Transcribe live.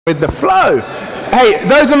with the flow. Hey,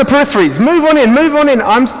 those on the peripheries, move on in.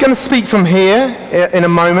 I'm going to speak from here in a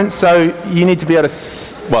moment, so you need to be able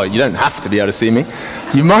to, well, you don't have to be able to see me.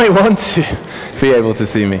 You might want to be able to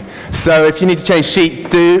see me. So if you need to change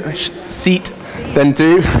seat, then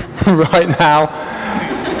do right now.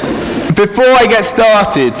 Before I get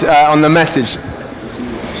started on the message,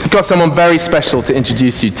 I've got someone very special to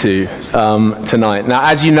introduce you to tonight. Now,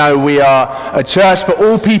 as you know, we are a church for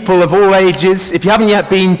all people of all ages. If you haven't yet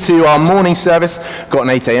been to our morning service, we've got an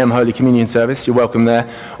 8 a.m. Holy Communion service, you're welcome there,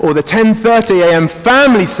 or the 10:30 a.m.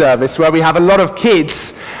 family service where we have a lot of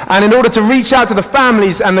kids. And in order to reach out to the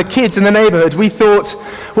families and the kids in the neighborhood, we thought,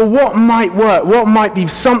 well, what might work? What might be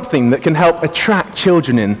something that can help attract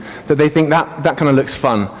children in, that they think that kind of looks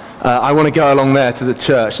fun? I want to go along there to the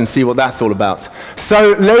church and see what that's all about.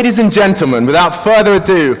 So, ladies and gentlemen, without further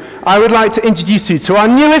ado, I would like to introduce you to our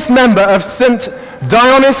newest member of St.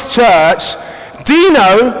 Dionis Church,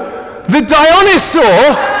 Dino the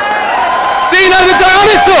Dionysaur. Dino the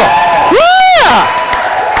Dionysaur! Yeah!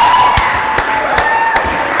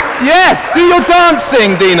 Yes, do your dance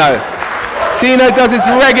thing, Dino. Dino does his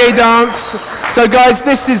reggae dance. So, guys,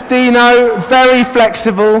 this is Dino, very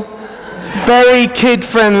flexible. Very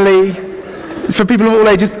kid-friendly. It's for people of all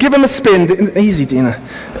ages. Give him a spin. Easy, Dina.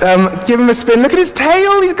 Give him a spin. Look at his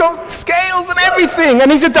tail. He's got scales and everything. And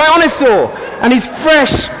he's a dinosaur. And he's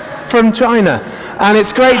fresh from China. And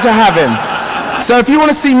it's great to have him. So if you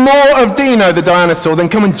want to see more of Dino the dinosaur, then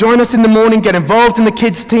come and join us in the morning. Get involved in the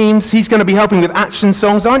kids' teams. He's going to be helping with action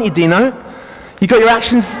songs, aren't you, Dino? You got your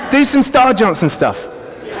actions? Do some star jumps and stuff.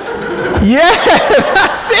 Yeah,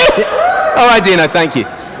 that's it. All right, Dino, thank you.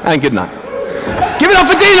 And good night. Give it up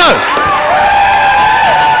for Dino!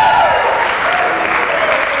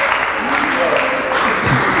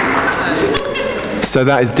 So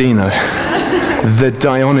that is Dino, the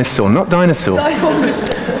Dionysaur, not dinosaur.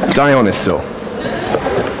 Dionysaur.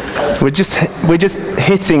 We're just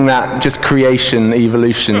hitting that just creation,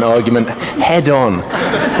 evolution argument head on,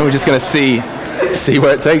 and we're just going to see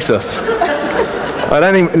where it takes us. I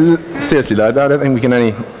don't think, seriously though, I don't think we can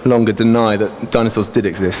any longer deny that dinosaurs did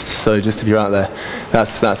exist. So just if you're out there,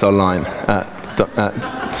 that's our line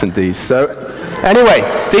at St. D's. So anyway,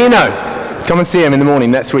 Dino, come and see him in the morning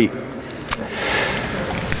next week.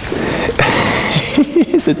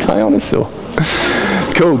 He's a dinosaur.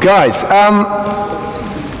 Cool, guys.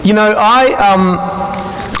 You know, I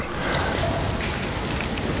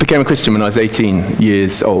became a Christian when I was 18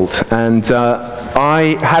 years old, and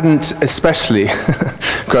I hadn't especially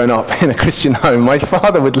grown up in a Christian home. My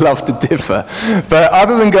father would love to differ, but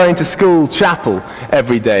other than going to school chapel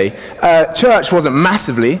every day, church wasn't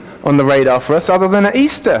massively on the radar for us other than at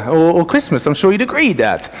Easter or Christmas. I'm sure you'd agree,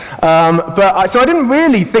 Dad. So I didn't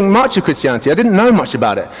really think much of Christianity. I didn't know much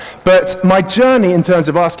about it. But my journey in terms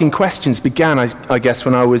of asking questions began, I guess,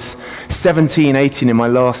 when I was 17, 18 in my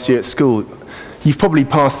last year at school. You've probably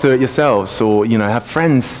passed through it yourselves, or have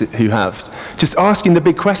friends who have. Just asking the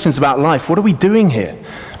big questions about life. What are we doing here?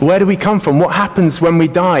 Where do we come from? What happens when we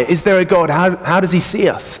die? Is there a God? How does he see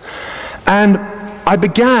us? And I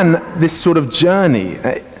began this sort of journey.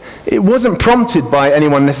 It wasn't prompted by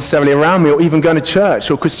anyone necessarily around me, or even going to church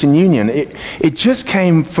or Christian Union. It just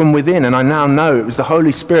came from within, and I now know it was the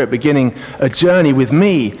Holy Spirit beginning a journey with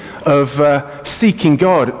me of seeking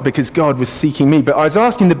God, because God was seeking me. But I was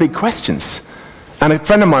asking the big questions. And a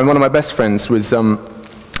friend of mine, one of my best friends, was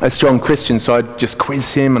a strong Christian, so I'd just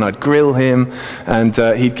quiz him and I'd grill him, and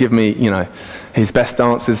he'd give me, his best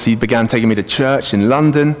answers. He began taking me to church in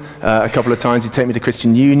London a couple of times. He'd take me to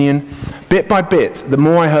Christian Union. Bit by bit, the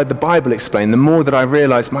more I heard the Bible explained, the more that I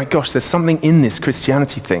realized, my gosh, there's something in this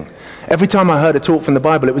Christianity thing. Every time I heard a talk from the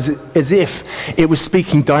Bible, it was as if it was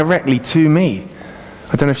speaking directly to me.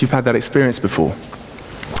 I don't know if you've had that experience before.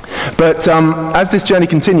 But as this journey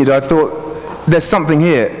continued, I thought, there's something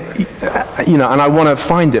here, and I want to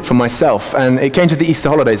find it for myself. And it came to the Easter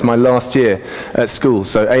holidays, my last year at school,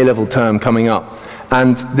 so A-level term coming up.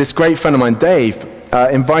 And this great friend of mine, Dave,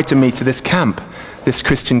 invited me to this camp, this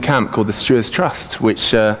Christian camp called the Stewards Trust,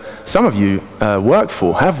 which some of you have worked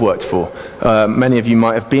for. Many of you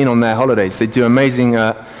might have been on their holidays. They do amazing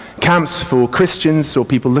camps for Christians or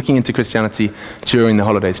people looking into Christianity during the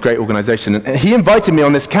holidays. Great organization. And he invited me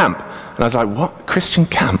on this camp. And I was like, what? Christian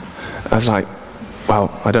camp? I was like,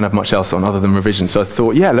 well, I don't have much else on other than revision. So I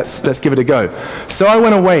thought, yeah, let's give it a go. So I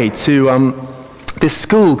went away to this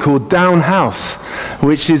school called Down House,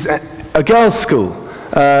 which is a girls' school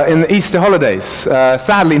in the Easter holidays.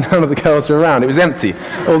 Sadly, none of the girls were around. It was empty,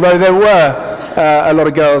 although there were a lot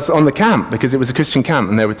of girls on the camp, because it was a Christian camp,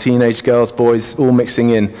 and there were teenage girls, boys, all mixing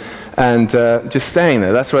in. and just staying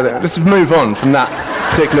there. That's where. Let's move on from that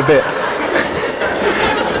particular bit.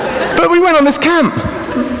 But we went on this camp,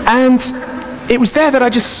 and it was there that I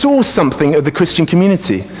just saw something of the Christian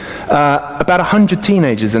community. About 100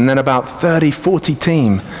 teenagers, and then about 30, 40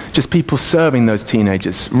 team, just people serving those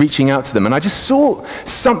teenagers, reaching out to them. And I just saw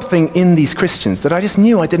something in these Christians that I just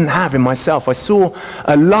knew I didn't have in myself. I saw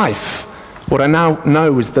a life, what I now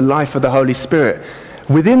know is the life of the Holy Spirit,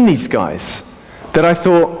 within these guys, that I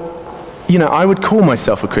thought, I would call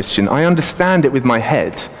myself a Christian. I understand it with my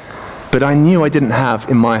head, but I knew I didn't have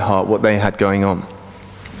in my heart what they had going on.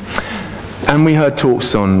 And we heard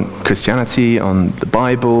talks on Christianity, on the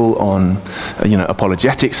Bible, on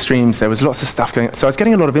apologetic streams. There was lots of stuff going on. So I was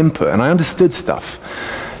getting a lot of input, and I understood stuff.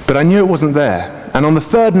 But I knew it wasn't there. And on the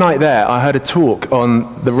third night there, I heard a talk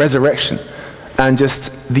on the resurrection and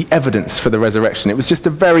just the evidence for the resurrection. It was just a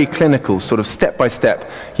very clinical, sort of step-by-step,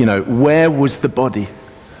 where was the body?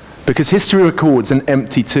 Because history records an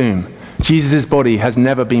empty tomb. Jesus' body has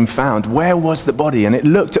never been found. Where was the body? And it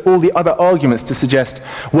looked at all the other arguments to suggest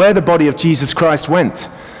where the body of Jesus Christ went.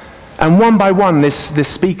 And one by one, this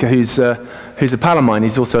speaker, who's a pal of mine,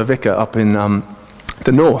 he's also a vicar up in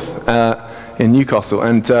the north, in Newcastle,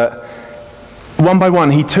 and one by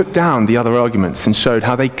one, he took down the other arguments and showed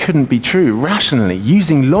how they couldn't be true, rationally,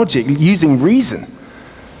 using logic, using reason,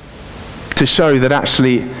 to show that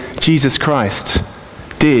actually Jesus Christ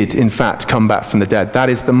did, in fact, come back from the dead. That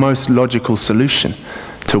is the most logical solution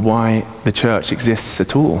to why the church exists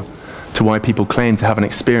at all, to why people claim to have an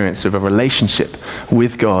experience of a relationship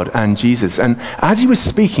with God and Jesus. And as he was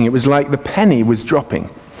speaking, it was like the penny was dropping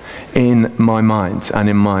in my mind and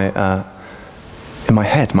in my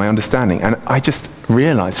head, my understanding. And I just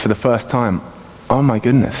realized for the first time, oh my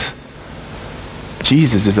goodness,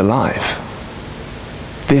 Jesus is alive.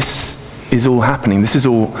 This is all happening. This is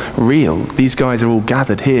all real. These guys are all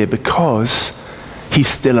gathered here because he's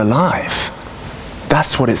still alive.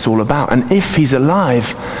 That's what it's all about. And if he's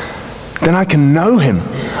alive, then I can know him.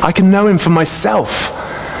 I can know him for myself.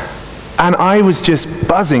 And I was just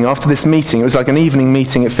buzzing after this meeting. It was like an evening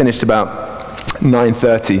meeting. It finished about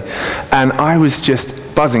 9:30. And I was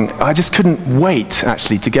just buzzing. I just couldn't wait,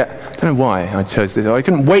 actually, to get... I don't know why I chose this. I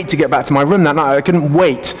couldn't wait to get back to my room that night. I couldn't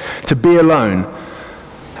wait to be alone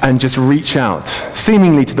and just reach out,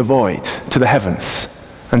 seemingly to the void, to the heavens,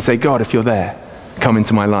 and say, God, if you're there, come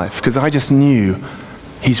into my life. Because I just knew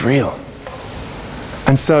he's real.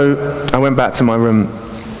 And so I went back to my room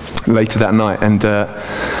later that night, and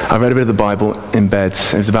I read a bit of the Bible in bed.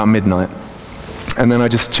 It was about midnight. And then I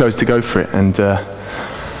just chose to go for it. And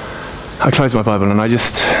I closed my Bible, and I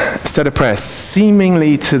just said a prayer,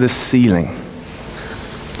 seemingly to the ceiling.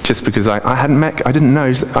 Just because I didn't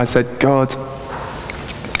know. I said, God,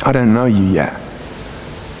 I don't know you yet,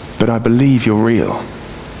 but I believe you're real.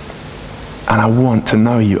 And I want to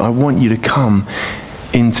know you. I want you to come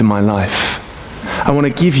into my life. I want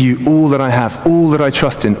to give you all that I have, all that I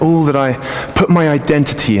trust in, all that I put my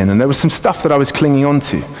identity in. And there was some stuff that I was clinging on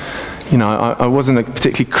to. I wasn't a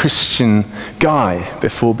particularly Christian guy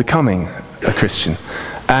before becoming a Christian.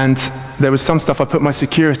 And there was some stuff I put my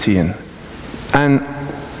security in. And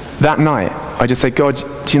that night, I just say, God,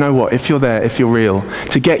 do you know what? If you're there, if you're real,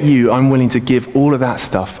 to get you, I'm willing to give all of that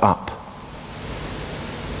stuff up.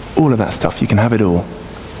 All of that stuff, you can have it all,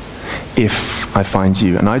 if I find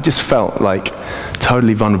you. And I just felt like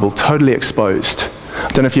totally vulnerable, totally exposed. I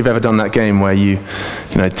don't know if you've ever done that game where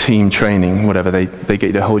team training, whatever, they get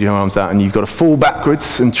you to hold your arms out and you've got to fall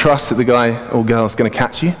backwards and trust that the guy or girl's going to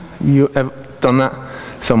catch you. You ever done that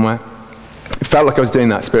somewhere? It felt like I was doing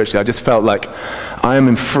that spiritually. I just felt like I am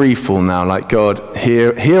in free fall now. Like, God,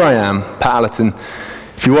 here I am, Pat Allerton.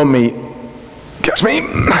 If you want me, catch me.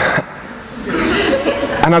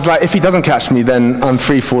 And I was like, if he doesn't catch me, then I'm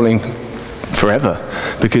free falling forever,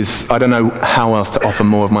 because I don't know how else to offer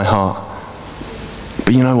more of my heart.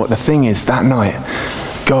 But you know what? The thing is, that night,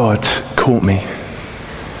 God caught me.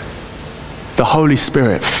 The Holy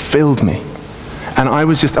Spirit filled me. And I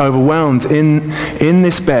was just overwhelmed in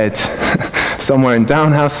this bed, somewhere in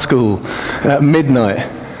Downhouse School, at midnight.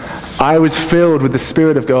 I was filled with the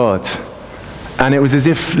Spirit of God. And it was as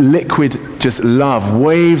if liquid, just love,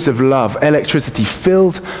 waves of love, electricity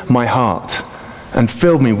filled my heart and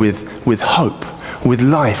filled me with hope, with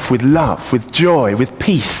life, with love, with joy, with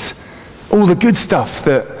peace. All the good stuff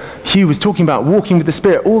that Hugh was talking about, walking with the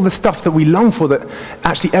Spirit, all the stuff that we long for that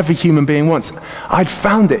actually every human being wants. I'd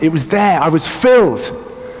found it. It was there. I was filled.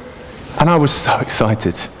 And I was so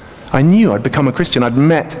excited. I knew I'd become a Christian. I'd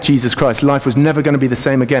met Jesus Christ. Life was never going to be the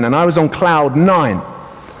same again. And I was on cloud 9.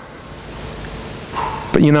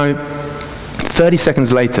 But 30 30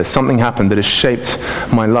 seconds later, something happened that has shaped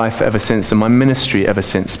my life ever since and my ministry ever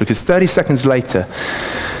since. Because 30 seconds later,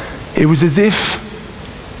 it was as if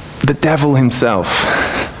the devil himself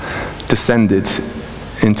descended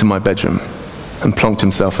into my bedroom and plonked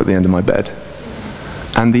himself at the end of my bed.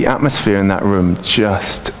 And the atmosphere in that room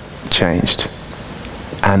just changed.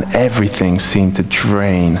 And everything seemed to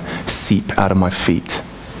drain, seep out of my feet.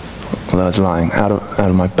 While I was lying, out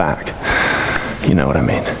of my back. You know what I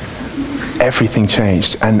mean. Everything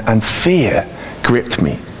changed, and fear gripped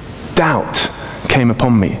me. Doubt came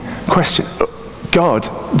upon me. Question, God,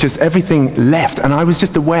 just everything left, and I was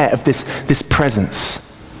just aware of this presence.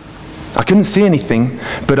 I couldn't see anything,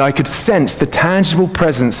 but I could sense the tangible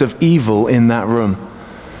presence of evil in that room.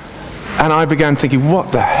 And I began thinking,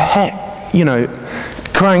 what the heck? You know,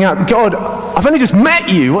 crying out, God, I've only just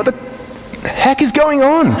met you. What the heck is going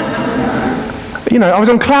on? You know, I was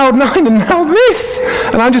on cloud 9 and now this.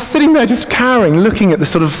 And I'm just sitting there just cowering, looking at the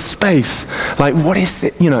sort of space. Like, what is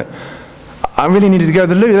this? You know, I really needed to go to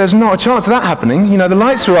the loo. There's not a chance of that happening. You know, the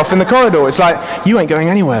lights are off in the corridor. It's like, you ain't going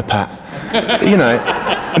anywhere, Pat. You know,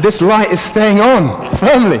 and this light is staying on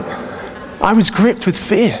firmly. I was gripped with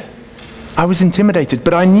fear. I was intimidated,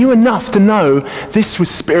 but I knew enough to know this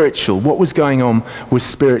was spiritual. What was going on was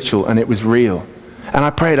spiritual, and it was real. And I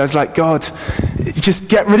prayed. I was like, God, just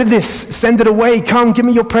get rid of this. Send it away. Come, give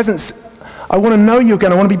me your presence. I want to know you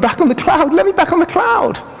again. I want to be back on the cloud. Let me back on the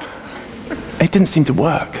cloud. It didn't seem to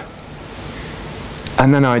work.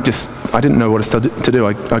 And then I didn't know what to do.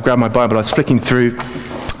 I grabbed my Bible. I was flicking through.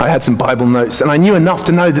 I had some Bible notes, and I knew enough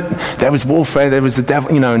to know that there was warfare, there was the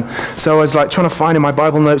devil, you know. And so I was like trying to find in my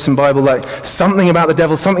Bible notes and Bible, like something about the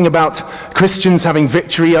devil, something about Christians having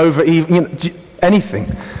victory over evil, you know, anything.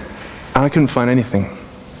 And I couldn't find anything.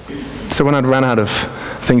 So when I'd ran out of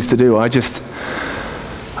things to do, I just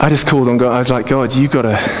called on God. I was like, God, you got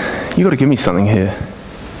to give me something here.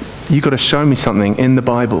 You got to show me something in the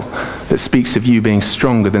Bible that speaks of you being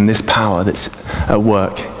stronger than this power that's at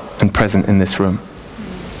work and present in this room.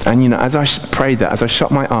 And you know, as I prayed that, as I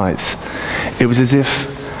shut my eyes, it was as if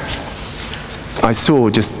I saw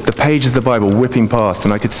just the pages of the Bible whipping past,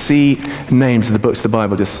 and I could see names of the books of the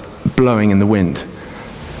Bible just blowing in the wind.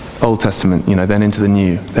 Old Testament, you know, then into the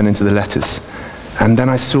New, then into the letters. And then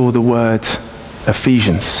I saw the word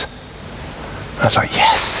Ephesians. I was like,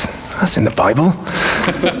 yes, that's in the Bible.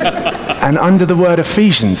 And under the word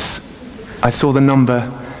Ephesians, I saw the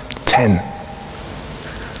number 10.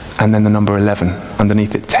 And then the number 11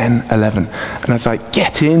 underneath it, 10, 11. And I was like,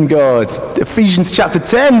 get in, God. Ephesians chapter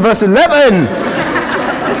 10, verse 11.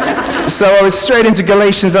 So I was straight into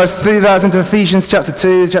Galatians. I was through that. I was into Ephesians chapter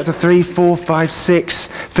 2, chapter 3, 4, 5, 6.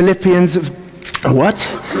 Philippians. What?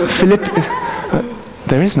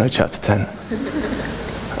 There is no chapter 10.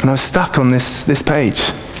 And I was stuck on this page.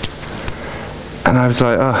 And I was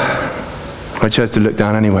like, oh. I chose to look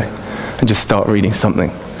down anyway and just start reading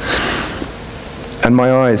something. And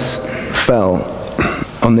my eyes fell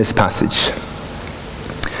on this passage.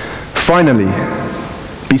 Finally,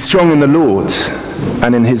 be strong in the Lord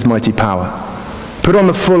and in his mighty power. Put on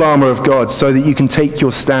the full armor of God so that you can take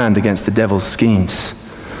your stand against the devil's schemes.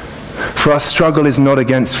 For our struggle is not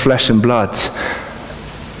against flesh and blood.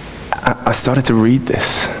 I started to read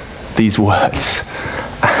these words,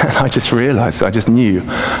 and I just realized, I just knew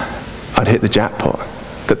I'd hit the jackpot.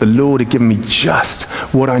 That the Lord had given me just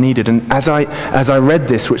what I needed. And as I read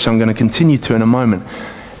this, which I'm going to continue to in a moment,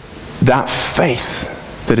 that faith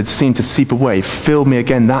that had seemed to seep away filled me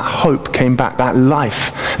again. That hope came back, that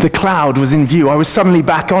life. The cloud was in view. I was suddenly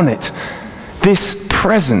back on it. This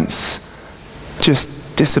presence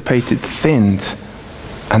just dissipated, thinned,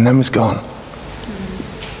 and then was gone.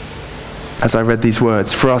 As I read these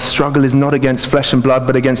words, for our struggle is not against flesh and blood,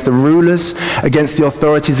 but against the rulers, against the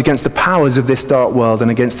authorities, against the powers of this dark world, and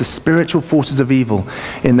against the spiritual forces of evil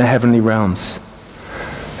in the heavenly realms.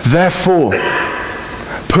 Therefore,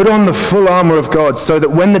 put on the full armor of God, so that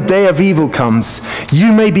when the day of evil comes,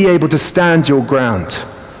 you may be able to stand your ground.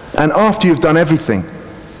 And after you've done everything,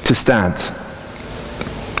 to stand.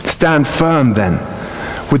 Stand firm then,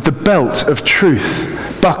 with the belt of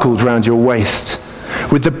truth buckled round your waist,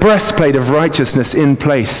 with the breastplate of righteousness in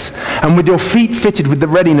place, and with your feet fitted with the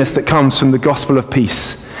readiness that comes from the gospel of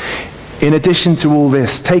peace. In addition to all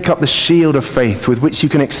this, take up the shield of faith with which you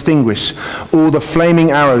can extinguish all the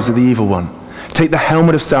flaming arrows of the evil one. Take the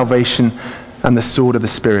helmet of salvation and the sword of the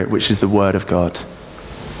Spirit, which is the word of God.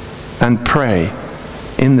 And pray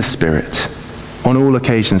in the Spirit on all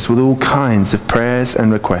occasions with all kinds of prayers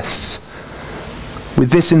and requests. With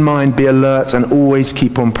this in mind, be alert and always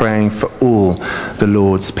keep on praying for all the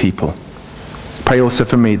Lord's people. Pray also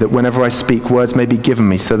for me that whenever I speak, words may be given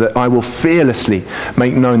me so that I will fearlessly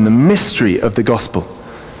make known the mystery of the gospel,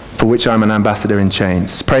 for which I am an ambassador in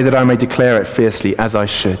chains. Pray that I may declare it fiercely as I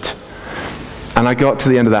should. And I got to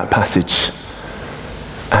the end of that passage,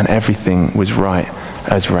 and everything was right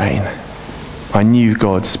as rain. I knew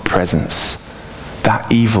God's presence.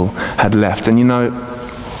 That evil had left. And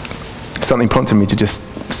something prompted me to just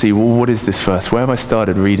see, well, what is this verse? Where have I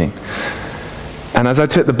started reading? And as I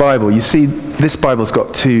took the Bible, you see, this Bible's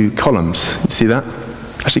got 2 columns. You see that?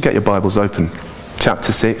 Actually, get your Bibles open.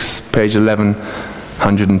 Chapter 6, page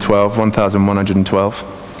 1112.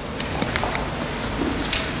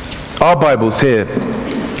 Our Bibles here,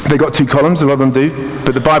 they got 2 columns, a lot of them do,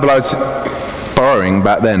 but the Bible I was borrowing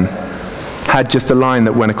back then had just a line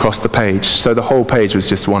that went across the page. So the whole page was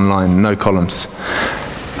just one line, no columns.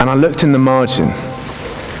 And I looked in the margin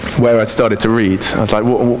where I'd started to read. I was like,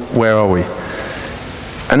 where are we?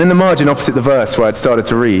 And in the margin opposite the verse where I'd started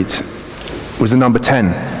to read was the number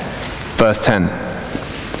 10, verse 10.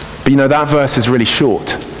 But that verse is really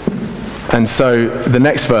short. And so the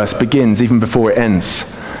next verse begins even before it ends.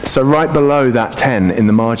 So right below that 10 in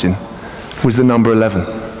the margin was the number 11.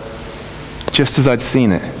 Just as I'd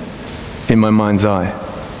seen it in my mind's eye.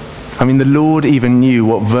 I mean, the Lord even knew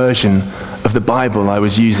what version of the Bible I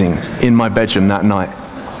was using in my bedroom that night.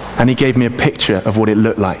 And he gave me a picture of what it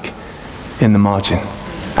looked like in the margin.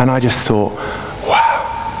 And I just thought, wow,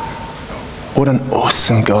 what an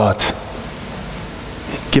awesome God.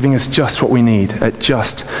 Giving us just what we need at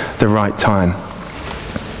just the right time.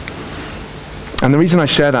 And the reason I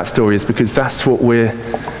share that story is because that's what we're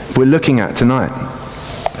looking at tonight.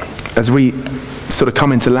 As we sort of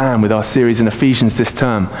come into land with our series in Ephesians this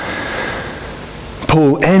term,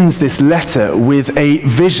 Paul ends this letter with a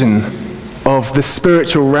vision of the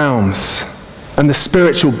spiritual realms and the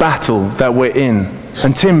spiritual battle that we're in.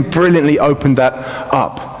 And Tim brilliantly opened that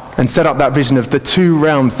up and set up that vision of the 2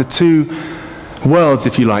 realms, the 2 worlds,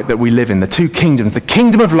 if you like, that we live in, the 2 kingdoms, the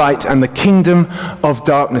kingdom of light and the kingdom of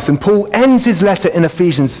darkness. And Paul ends his letter in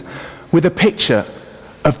Ephesians with a picture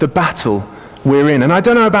of the battle we're in. And I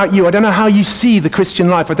don't know about you, I don't know how you see the Christian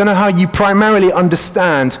life, I don't know how you primarily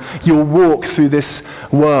understand your walk through this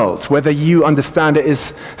world, whether you understand it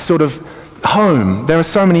as sort of home. There are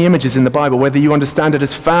so many images in the Bible, whether you understand it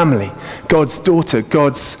as family, God's daughter,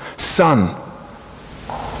 God's son.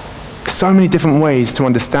 So many different ways to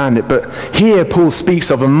understand it. But here Paul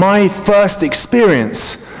speaks of, and my first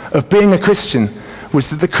experience of being a Christian was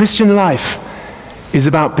that the Christian life is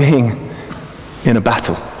about being in a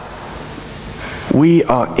battle. We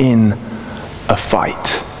are in a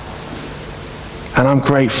fight. And I'm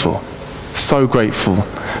grateful, so grateful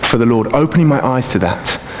for the Lord opening my eyes to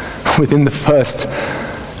that within the first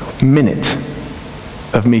minute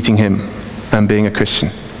of meeting him and being a Christian.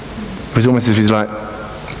 It was almost as if he's like,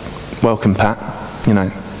 welcome, Pat,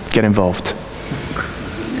 get involved.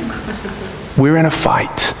 We're in a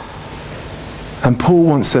fight. And Paul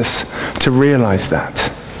wants us to realize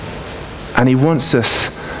that. And he wants us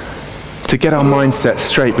to get our mindset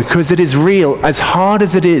straight, because it is real, as hard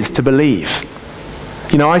as it is to believe.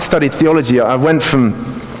 I studied theology. I went from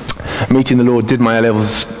meeting the Lord, did my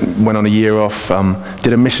A-levels, went on a year off,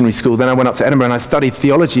 did a missionary school. Then I went up to Edinburgh and I studied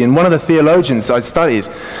theology. And one of the theologians I studied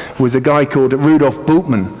was a guy called Rudolf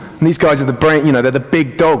Bultmann. And these guys are they're the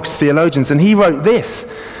big dogs, theologians. And he wrote this.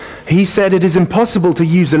 He said, "It is impossible to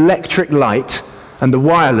use electric light and the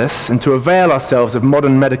wireless and to avail ourselves of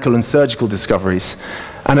modern medical and surgical discoveries,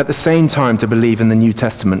 and at the same time to believe in the New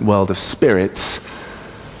Testament world of spirits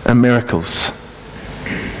and miracles."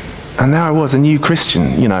 And there I was, a new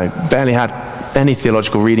Christian, barely had any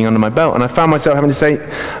theological reading under my belt. And I found myself having to say,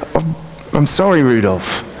 I'm sorry,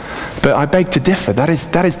 Rudolf, but I beg to differ. That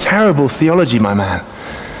is terrible theology, my man.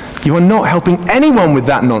 You are not helping anyone with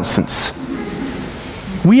that nonsense.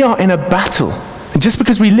 We are in a battle. And just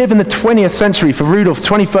because we live in the 20th century for Rudolf,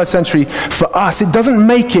 21st century for us, it doesn't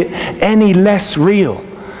make it any less real.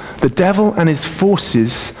 The devil and his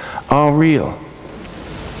forces are real.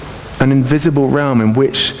 An invisible realm in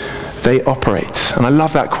which they operate. And I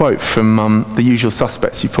love that quote from The Usual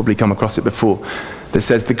Suspects. You've probably come across it before. That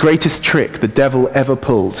says, "The greatest trick the devil ever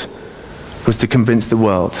pulled was to convince the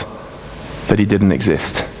world that he didn't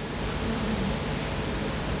exist."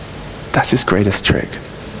 That's his greatest trick.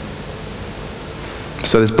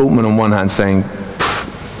 So there's Bultmann on one hand saying,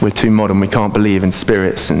 we're too modern, we can't believe in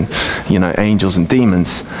spirits and, angels and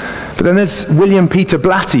demons. But then there's William Peter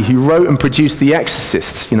Blatty, who wrote and produced The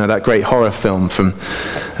Exorcist, that great horror film from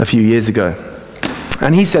a few years ago.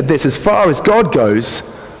 And he said this: "As far as God goes,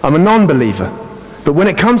 I'm a non-believer. But when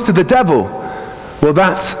it comes to the devil, well,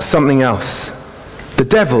 that's something else. The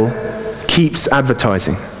devil keeps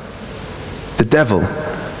advertising. The devil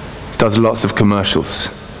does lots of commercials.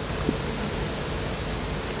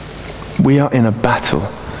 We are in a battle,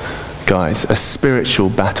 guys, a spiritual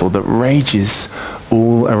battle that rages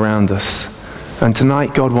all around us. And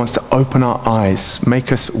tonight God wants to open our eyes,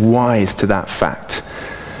 make us wise to that fact.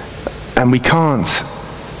 And we can't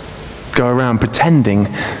go around pretending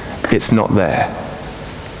it's not there,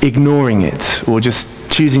 ignoring it, or just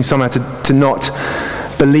choosing somehow to not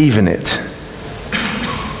believe in it.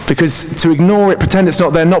 Because to ignore it, pretend it's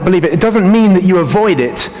not there, not believe it, it doesn't mean that you avoid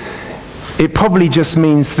it. It probably just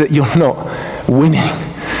means that you're not winning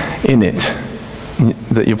in it,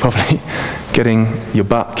 that you're probably getting your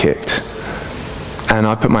butt kicked. And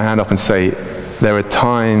I put my hand up and say, there are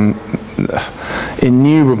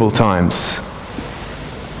innumerable times,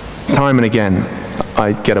 time and again,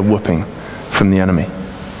 I get a whooping from the enemy.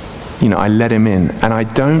 I let him in, and I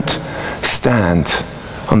don't stand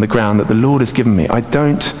on the ground that the Lord has given me. I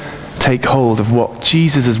don't take hold of what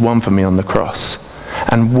Jesus has won for me on the cross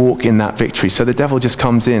and walk in that victory. So the devil just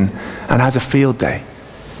comes in and has a field day,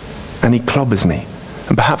 and he clobbers me.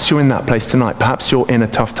 And perhaps you're in that place tonight. Perhaps you're in a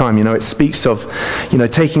tough time. It speaks of,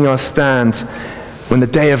 taking our stand when the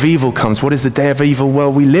day of evil comes. What is the day of evil?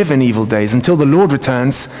 Well, we live in evil days. Until the Lord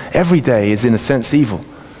returns, every day is in a sense evil.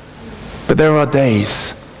 But there are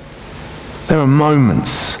days, there are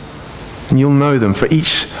moments, and you'll know them for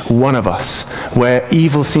each one of us, where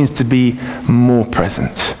evil seems to be more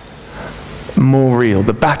present, more real.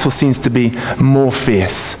 The battle seems to be more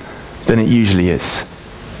fierce than it usually is.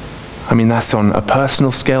 That's on a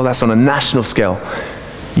personal scale, that's on a national scale.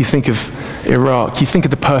 You think of Iraq, you think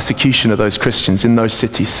of the persecution of those Christians in those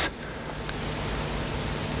cities.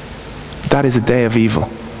 That is a day of evil.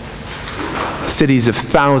 Cities of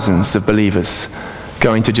thousands of believers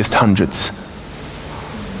going to just hundreds,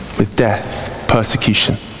 with death,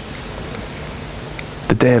 persecution.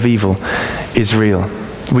 The day of evil is real.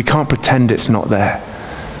 We can't pretend it's not there.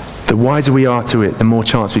 The wiser we are to it, the more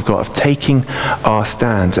chance we've got of taking our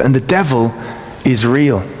stand. And the devil is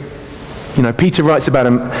real. Peter writes about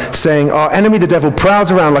him saying, our enemy the devil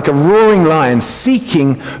prowls around like a roaring lion,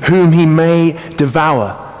 seeking whom he may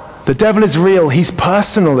devour. The devil is real. He's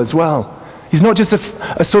personal as well. He's not just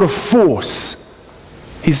a sort of force.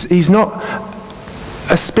 He's not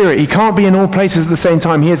a spirit. He can't be in all places at the same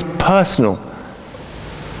time. He is personal.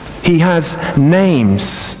 He has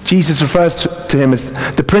names. Jesus refers to him as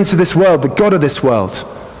the prince of this world, the god of this world.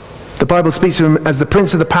 The Bible speaks of him as the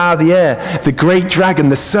prince of the power of the air, the great dragon,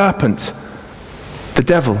 the serpent, the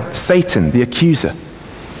devil, Satan, the accuser.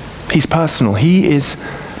 He's personal. He is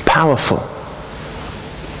powerful.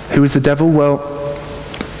 Who is the devil? Well,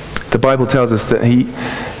 the Bible tells us that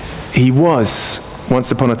he was,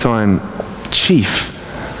 once upon a time, chief.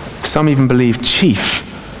 Some even believe chief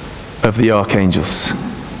of the archangels.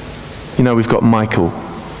 We've got Michael,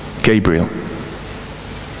 Gabriel.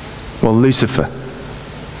 Well, Lucifer,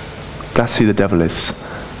 that's who the devil is.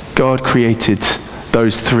 God created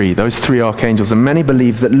those three archangels, and many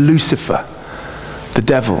believe that Lucifer, the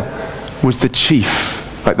devil, was the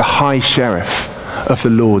chief, like the high sheriff of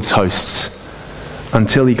the Lord's hosts,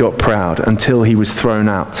 until he got proud, until he was thrown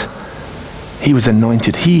out. He was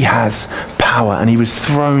anointed. He has power, and he was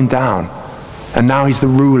thrown down, and now he's the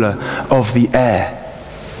ruler of the air.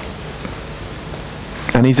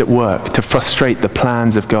 And he's at work to frustrate the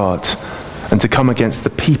plans of God and to come against the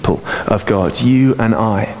people of God, you and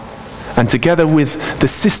I. And together with the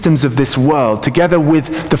systems of this world, together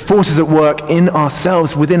with the forces at work in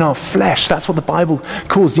ourselves, within our flesh, that's what the Bible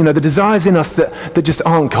calls, the desires in us that just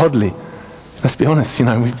aren't godly. Let's be honest,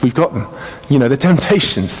 we've got them. The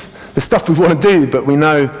temptations, the stuff we want to do, but we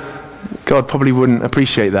know God probably wouldn't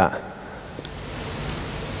appreciate that.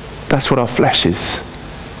 That's what our flesh is.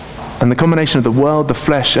 And the combination of the world, the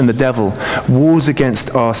flesh, and the devil wars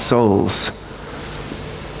against our souls.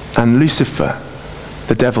 And Lucifer,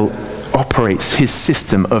 the devil, operates his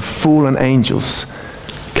system of fallen angels.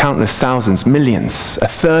 Countless thousands, millions. A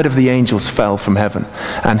third of the angels fell from heaven.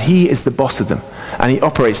 And he is the boss of them. And he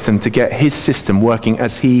operates them to get his system working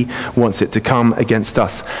as he wants it to come against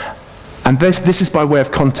us. And this is by way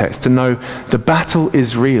of context, to know the battle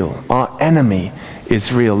is real. Our enemy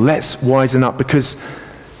is real. Let's wisen up, because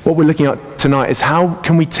what we're looking at tonight is how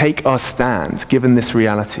can we take our stand given this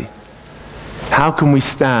reality? How can we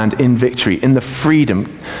stand in victory, in the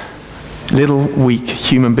freedom, little weak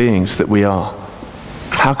human beings that we are?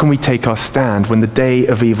 How can we take our stand when the day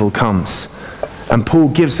of evil comes? And Paul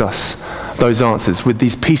gives us those answers with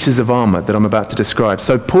these pieces of armor that I'm about to describe.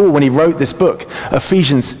 So Paul, when he wrote this book,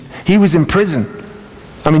 Ephesians, he was in prison.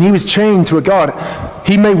 I mean, he was chained to a guard.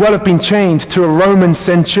 He may well have been chained to a Roman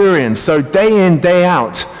centurion. So day in, day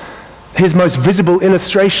out, his most visible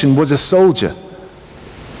illustration was a soldier.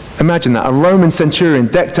 Imagine that, a Roman centurion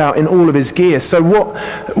decked out in all of his gear. So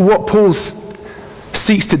what Paul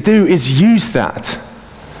seeks to do is use that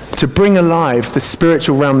to bring alive the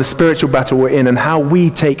spiritual realm, the spiritual battle we're in, and how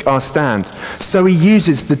we take our stand. So he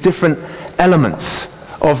uses the different elements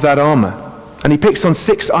of that armor. And he picks on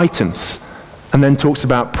 6 items and then talks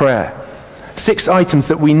about prayer. 6 items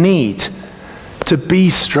that we need to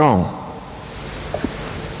be strong.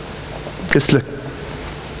 Just look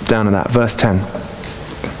down at that, verse 10.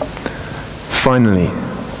 Finally,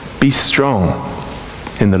 be strong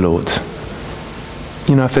in the Lord.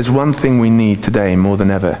 You know, if there's one thing we need today more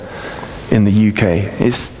than ever in the UK,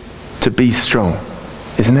 it's to be strong,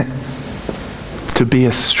 isn't it? To be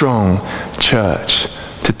a strong church,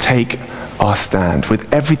 to take our stand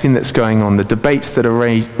with everything that's going on, the debates that are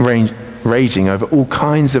raging over all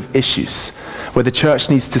kinds of issues, where the church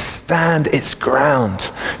needs to stand its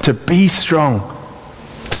ground, to be strong.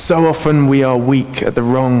 So often we are weak at the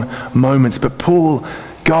wrong moments, but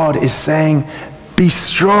God is saying, be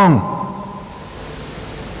strong.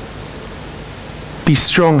 Be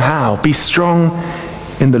strong how? Be strong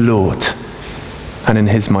in the Lord and in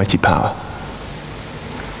his mighty power.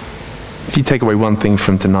 If you take away one thing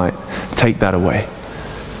from tonight, take that away.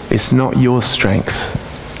 It's not your strength,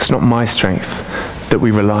 it's not my strength that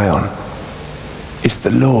we rely on. It's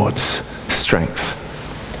the Lord's strength.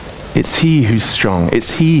 It's he who's strong.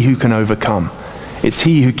 It's he who can overcome. It's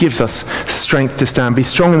he who gives us strength to stand. Be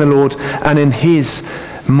strong in the Lord and in his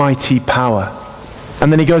mighty power.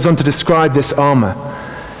 And then he goes on to describe this armor.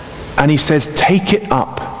 And he says, take it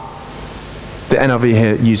up. The NIV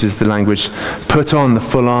here uses the language, put on the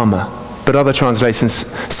full armor. But other translations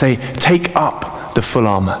say, take up the full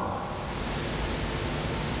armor.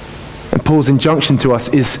 And Paul's injunction to us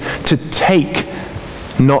is to take,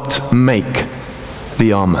 not make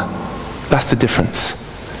the armor. That's the difference.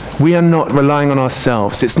 We are not relying on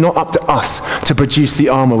ourselves. It's not up to us to produce the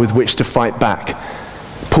armor with which to fight back.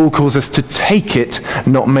 Paul calls us to take it,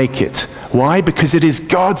 not make it. Why? Because it is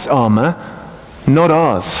God's armor, not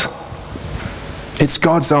ours. It's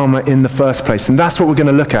God's armor in the first place. And that's what we're going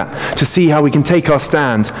to look at, to see how we can take our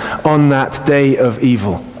stand on that day of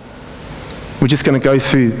evil. We're just going to go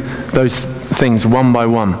through those things one by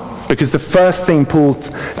one. Because the first thing Paul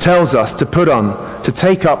tells us to put on, to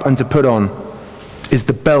take up and to put on, is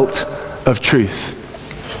the belt of truth.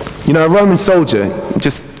 You know, a Roman soldier,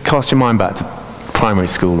 just cast your mind back to primary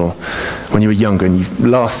school or when you were younger and you've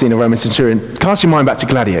last seen a Roman centurion, cast your mind back to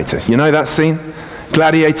Gladiator. You know that scene?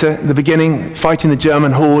 Gladiator, the beginning, fighting the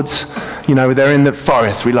German hordes. You know, they're in the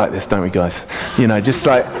forest. We like this, don't we, guys? You know, just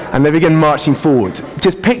like, and they begin marching forward.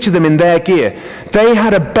 Just picture them in their gear. They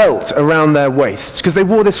had a belt around their waists because they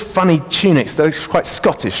wore this funny tunics. They were quite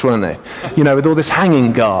Scottish, weren't they? You know, with all this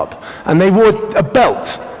hanging garb. And they wore a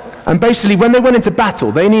belt. And basically, when they went into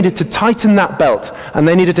battle, they needed to tighten that belt and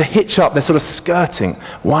they needed to hitch up their sort of skirting.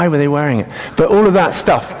 Why were they wearing it? But all of that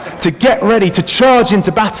stuff to get ready to charge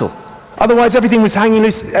into battle. Otherwise, everything was hanging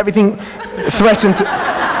loose. Everything threatened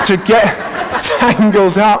to get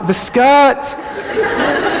tangled up. The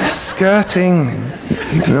skirting,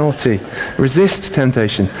 naughty. Resist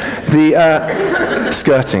temptation. The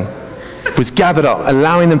skirting was gathered up,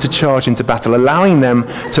 allowing them to charge into battle, allowing them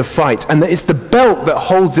to fight. And it's the belt that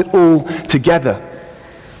holds it all together.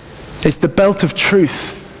 It's the belt of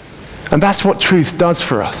truth. And that's what truth does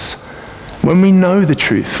for us. When we know the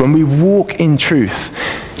truth, when we walk in truth,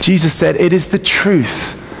 Jesus said, it is the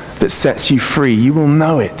truth that sets you free. You will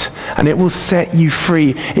know it, and it will set you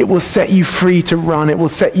free. It will set you free to run. It will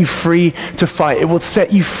set you free to fight. It will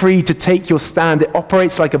set you free to take your stand. It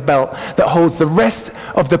operates like a belt that holds the rest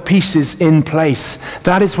of the pieces in place.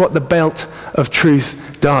 That is what the belt of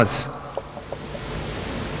truth does.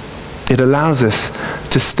 It allows us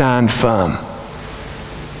to stand firm.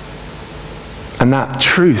 And that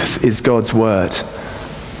truth is God's word.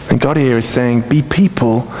 And God here is saying, be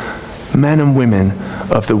people, men and women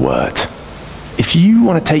of the word. If you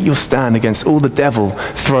want to take your stand against all the devil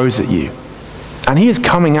throws at you, and he is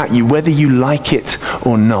coming at you whether you like it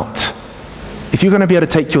or not, if you're going to be able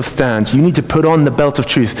to take your stand, you need to put on the belt of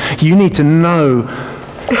truth. You need to know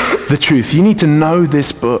the truth. You need to know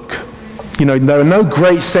this book. You know, there are no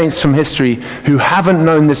great saints from history who haven't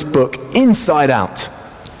known this book inside out.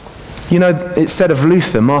 You know, it's said of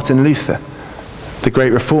Luther, Martin Luther, the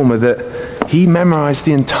great reformer, that he memorized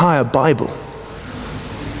the entire Bible.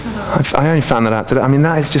 I only found that out today. I mean,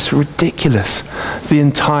 that is just ridiculous. The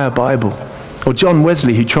entire Bible. Or John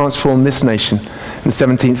Wesley, who transformed this nation in the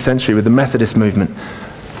 17th century with the Methodist movement.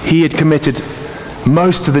 He had committed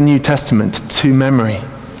most of the New Testament to memory.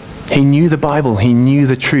 He knew the Bible. He knew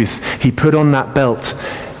the truth. He put on that belt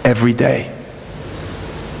every day.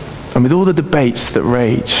 And with all the debates that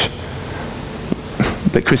rage,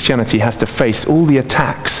 that Christianity has to face, all the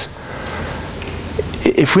attacks,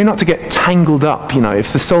 if we're not to get tangled up,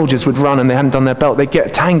 if the soldiers would run and they hadn't done their belt, they'd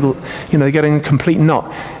get tangled, they get in a complete knot.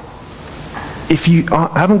 If you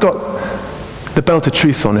haven't got the belt of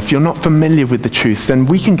truth on, if you're not familiar with the truth, then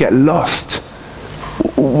we can get lost.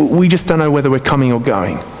 We just don't know whether we're coming or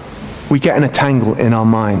going. We get in a tangle in our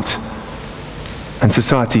mind. And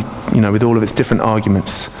society, with all of its different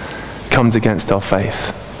arguments, comes against our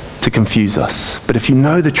faith to confuse us. But if you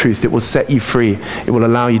know the truth, it will set you free. It will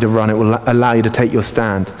allow you to run. It will allow you to take your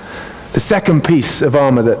stand. The second piece of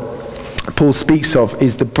armor that Paul speaks of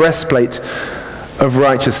is the breastplate of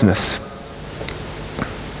righteousness.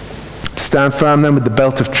 Stand firm then with the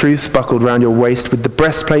belt of truth buckled around your waist, with the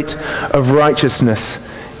breastplate of righteousness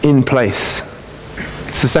in place.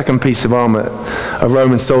 It's the second piece of armor a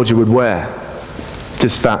Roman soldier would wear.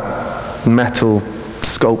 Just that metal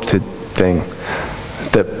sculpted thing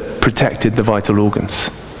that protected the vital organs,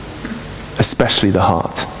 especially the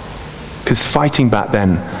heart. Because fighting back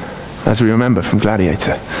then, as we remember from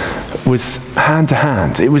Gladiator, was hand to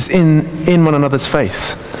hand. It was in one another's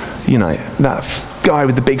face. That guy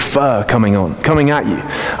with the big fur coming at you.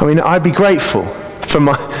 I mean, I'd be grateful for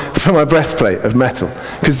my breastplate of metal,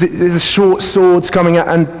 because there's short swords coming out,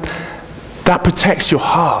 and that protects your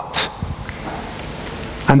heart.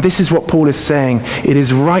 And this is what Paul is saying. It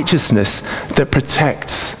is righteousness that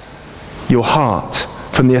protects your heart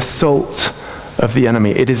from the assault of the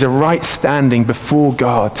enemy. It is a right standing before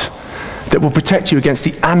God that will protect you against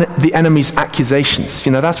the enemy's accusations.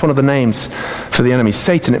 That's one of the names for the enemy.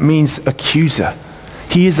 Satan, it means accuser.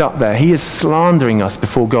 He is up there. He is slandering us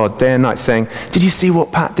before God day and night, saying, did you see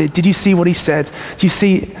what Pat did? Did you see what he said? Did you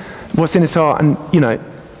see what's in his heart? And,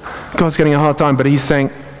 God's getting a hard time, but he's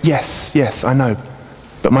saying, yes, I know.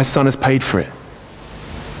 But my son has paid for it.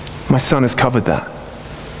 My son has covered that.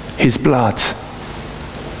 His blood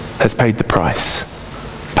has paid the price.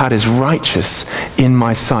 Pat is righteous in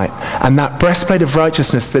my sight. And that breastplate of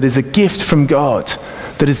righteousness that is a gift from God,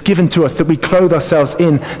 that is given to us, that we clothe ourselves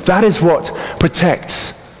in, that is what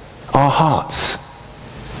protects our hearts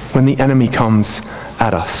when the enemy comes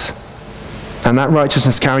at us. And that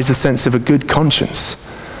righteousness carries the sense of a good conscience.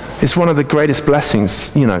 It's one of the greatest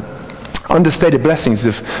blessings, understated blessings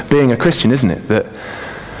of being a Christian, isn't it? That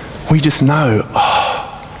we just know,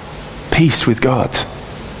 peace with God.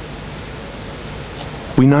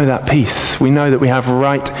 We know that peace. We know that we have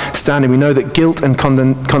right standing. We know that guilt and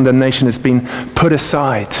condemnation has been put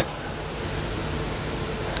aside.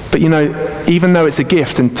 But even though it's a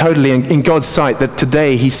gift and totally in God's sight, that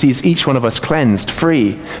today he sees each one of us cleansed,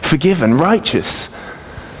 free, forgiven, righteous,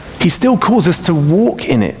 he still calls us to walk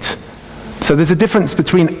in it. So there's a difference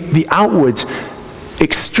between the outward,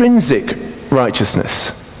 extrinsic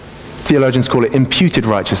righteousness. Theologians call it imputed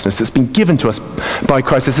righteousness that's been given to us by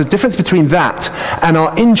Christ. There's a difference between that and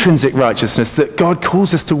our intrinsic righteousness that God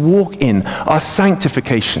calls us to walk in, our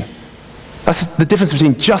sanctification. That's the difference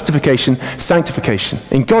between justification, sanctification.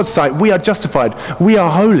 In God's sight, we are justified, we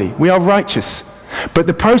are holy, we are righteous. But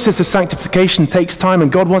the process of sanctification takes time,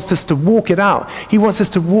 and God wants us to walk it out. He wants us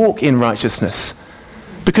to walk in righteousness,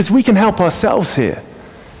 because we can help ourselves here.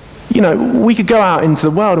 We could go out into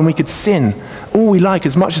the world and we could sin all we like,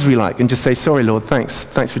 as much as we like, and just say, sorry, Lord, thanks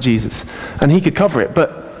for Jesus. And he could cover it.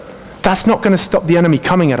 But that's not going to stop the enemy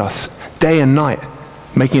coming at us day and night,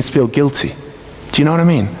 making us feel guilty. Do you know what I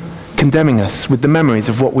mean? Condemning us with the memories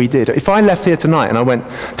of what we did. If I left here tonight and I went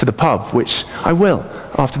to the pub, which I will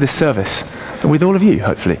after this service, with all of you,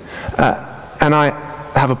 hopefully, and I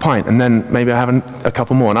have a pint, and then maybe I have a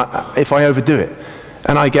couple more, and if I overdo it,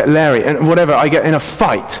 and I get Larry, and whatever, I get in a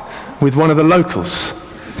fight with one of the locals.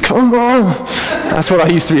 Come on! That's what I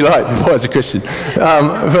used to be like before I was a Christian.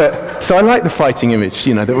 So I like the fighting image,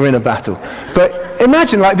 that we're in a battle. But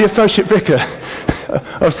imagine like the associate vicar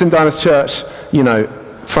of St. Diana's Church,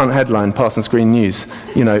 front headline, Parsons Green News,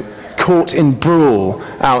 caught in brawl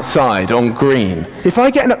outside on Green. If I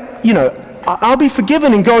get I'll be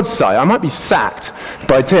forgiven in God's sight. I might be sacked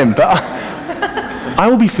by Tim, but I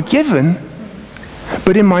will be forgiven.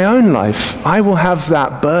 But in my own life, I will have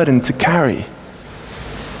that burden to carry.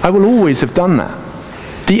 I will always have done that.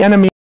 The enemy